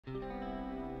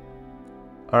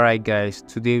Alright guys,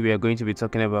 today we are going to be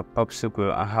talking about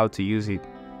POPSQL and how to use it.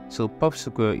 So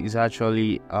POPSQL is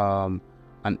actually an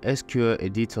SQL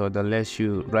editor that lets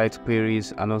you write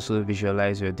queries and also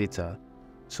visualize your data.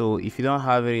 So if you don't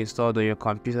have it installed on your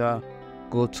computer,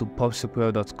 go to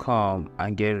popsql.com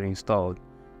and get it installed.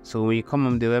 So when you come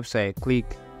on the website,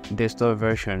 click desktop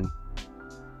version,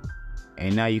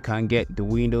 and now you can get the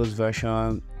Windows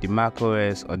version, the Mac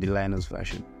OS, or the Linux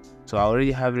version. So I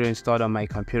already have it installed on my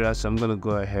computer, so I'm going to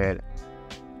go ahead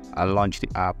and launch the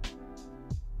app.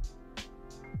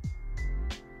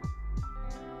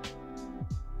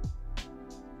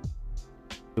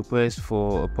 Request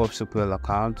for a POPSQL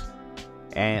account,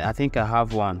 and I think I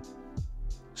have one.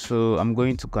 So I'm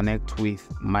going to connect with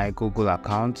my Google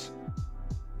account.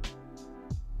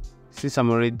 Since I'm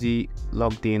already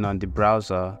logged in on the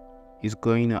browser, it's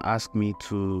going to ask me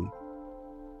to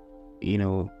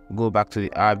go back to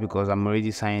the app because I'm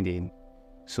already signed in.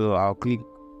 So I'll click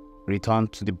return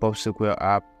to the POPSQL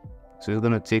app. So it's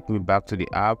going to take me back to the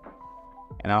app,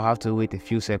 and I'll have to wait a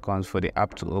few seconds for the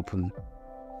app to open.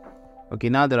 Okay,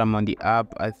 now that I'm on the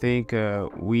app, I think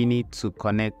we need to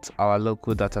connect our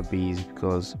local database,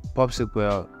 because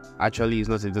POPSQL actually is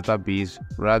not a database,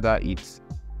 rather it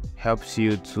helps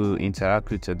you to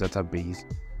interact with your database.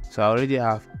 So I already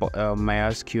have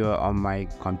mysql on my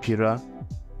computer,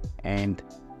 and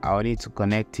I'll need to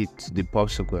connect it to the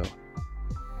POPSQL.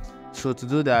 So to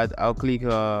do that, I'll click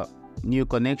new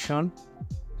connection.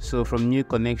 So from new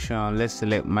connection, let's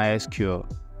select mysql.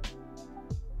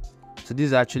 So this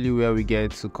is actually where we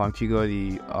get to configure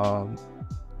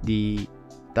the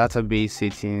database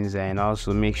settings and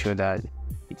also make sure that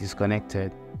it is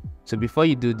connected. So before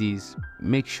you do this,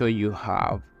 make sure you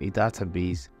have a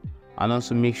database, and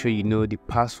also make sure you know the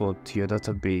password to your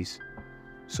database.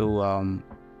 So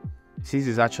since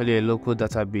it's actually a local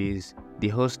database, the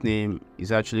host name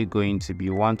is actually going to be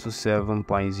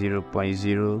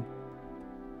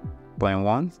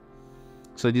 127.0.0.1.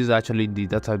 So this is actually the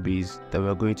database that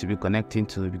we're going to be connecting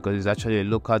to, because it's actually a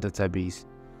local database.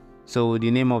 So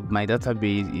the name of my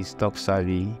database is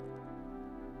TalkSavvy.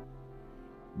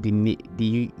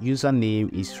 The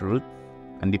username is root,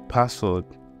 and the password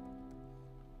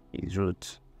is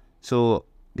root. So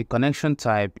the connection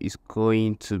type is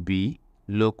going to be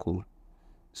local.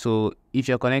 So if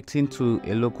you're connecting to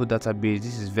a local database,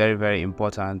 this is very, very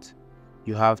important.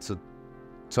 You have to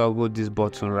toggle this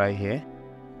button right here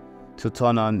to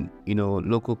turn on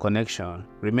local connection.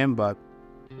 Remember,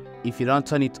 if you don't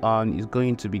turn it on, it's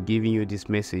going to be giving you this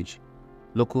message: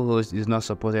 localhost is not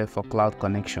supported for cloud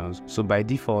connections. So by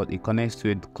default, it connects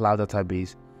to a cloud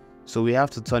database. So we have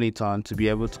to turn it on to be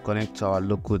able to connect to our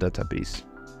local database.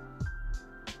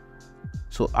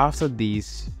 So after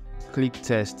this, click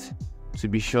test to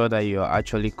be sure that you're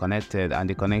actually connected and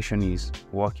the connection is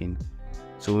working.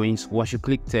 So once you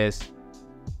click test,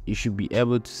 you should be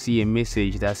able to see a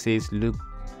message that says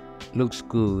looks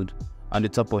good on the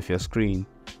top of your screen.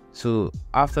 So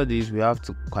after this, we have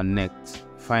to connect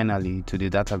finally to the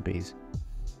database.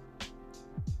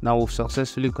 Now we've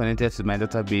successfully connected to my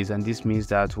database, and this means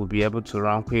that we'll be able to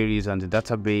run queries on the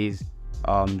database,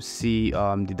 see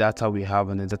the data we have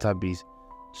on the database.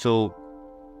 So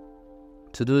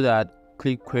to do that,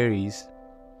 click queries,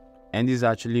 and this is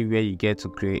actually where you get to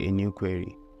create a new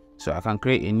query. So I can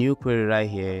create a new query right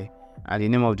here, and the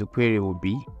name of the query will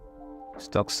be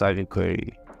TalkSavvy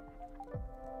query.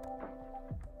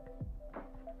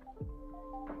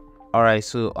 Alright,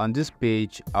 so on this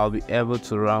page, I'll be able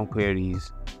to run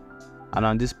queries, and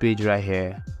on this page right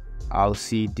here, I'll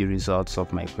see the results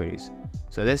of my queries.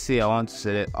 So let's say I want to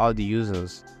select all the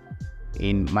users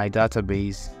in my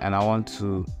database, and I want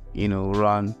to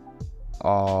run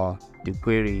the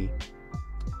query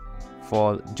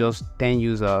for just 10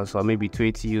 users or maybe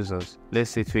 20 users. Let's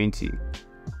say 20.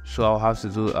 So I'll have to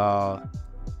do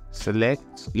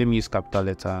select, let me use capital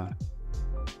letter,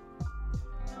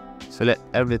 select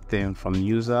everything from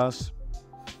users.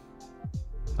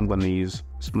 I'm going to use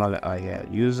small letter here,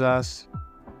 users,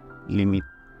 limit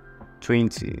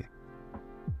 20.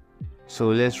 So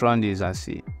let's run this and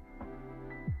see.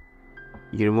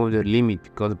 You remove the limit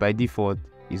because by default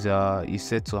is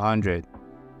set to 100.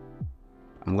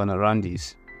 I'm gonna run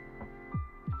this.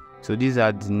 So these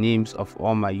are the names of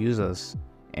all my users,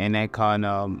 and I can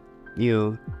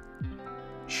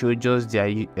show just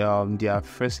their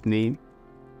first name.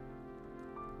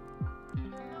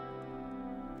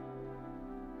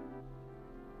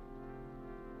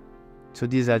 So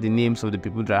these are the names of the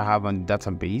people that I have on the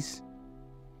database.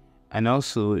 And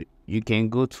also you can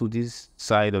go to this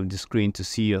side of the screen to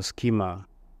see your schema.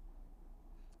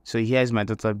 So here's my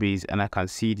database, and I can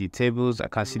see the tables, I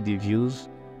can see the views,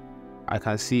 I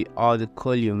can see all the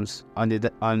columns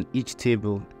on each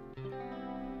table.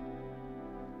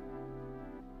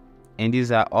 And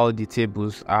these are all the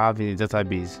tables I have in the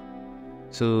database.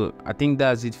 So I think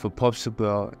that's it for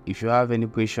POPSQL. If you have any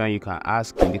question, you can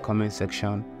ask in the comment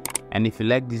section. And if you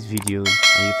like this video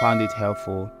and you found it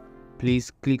helpful,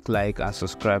 please click like and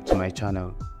subscribe to my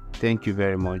channel. Thank you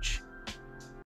very much.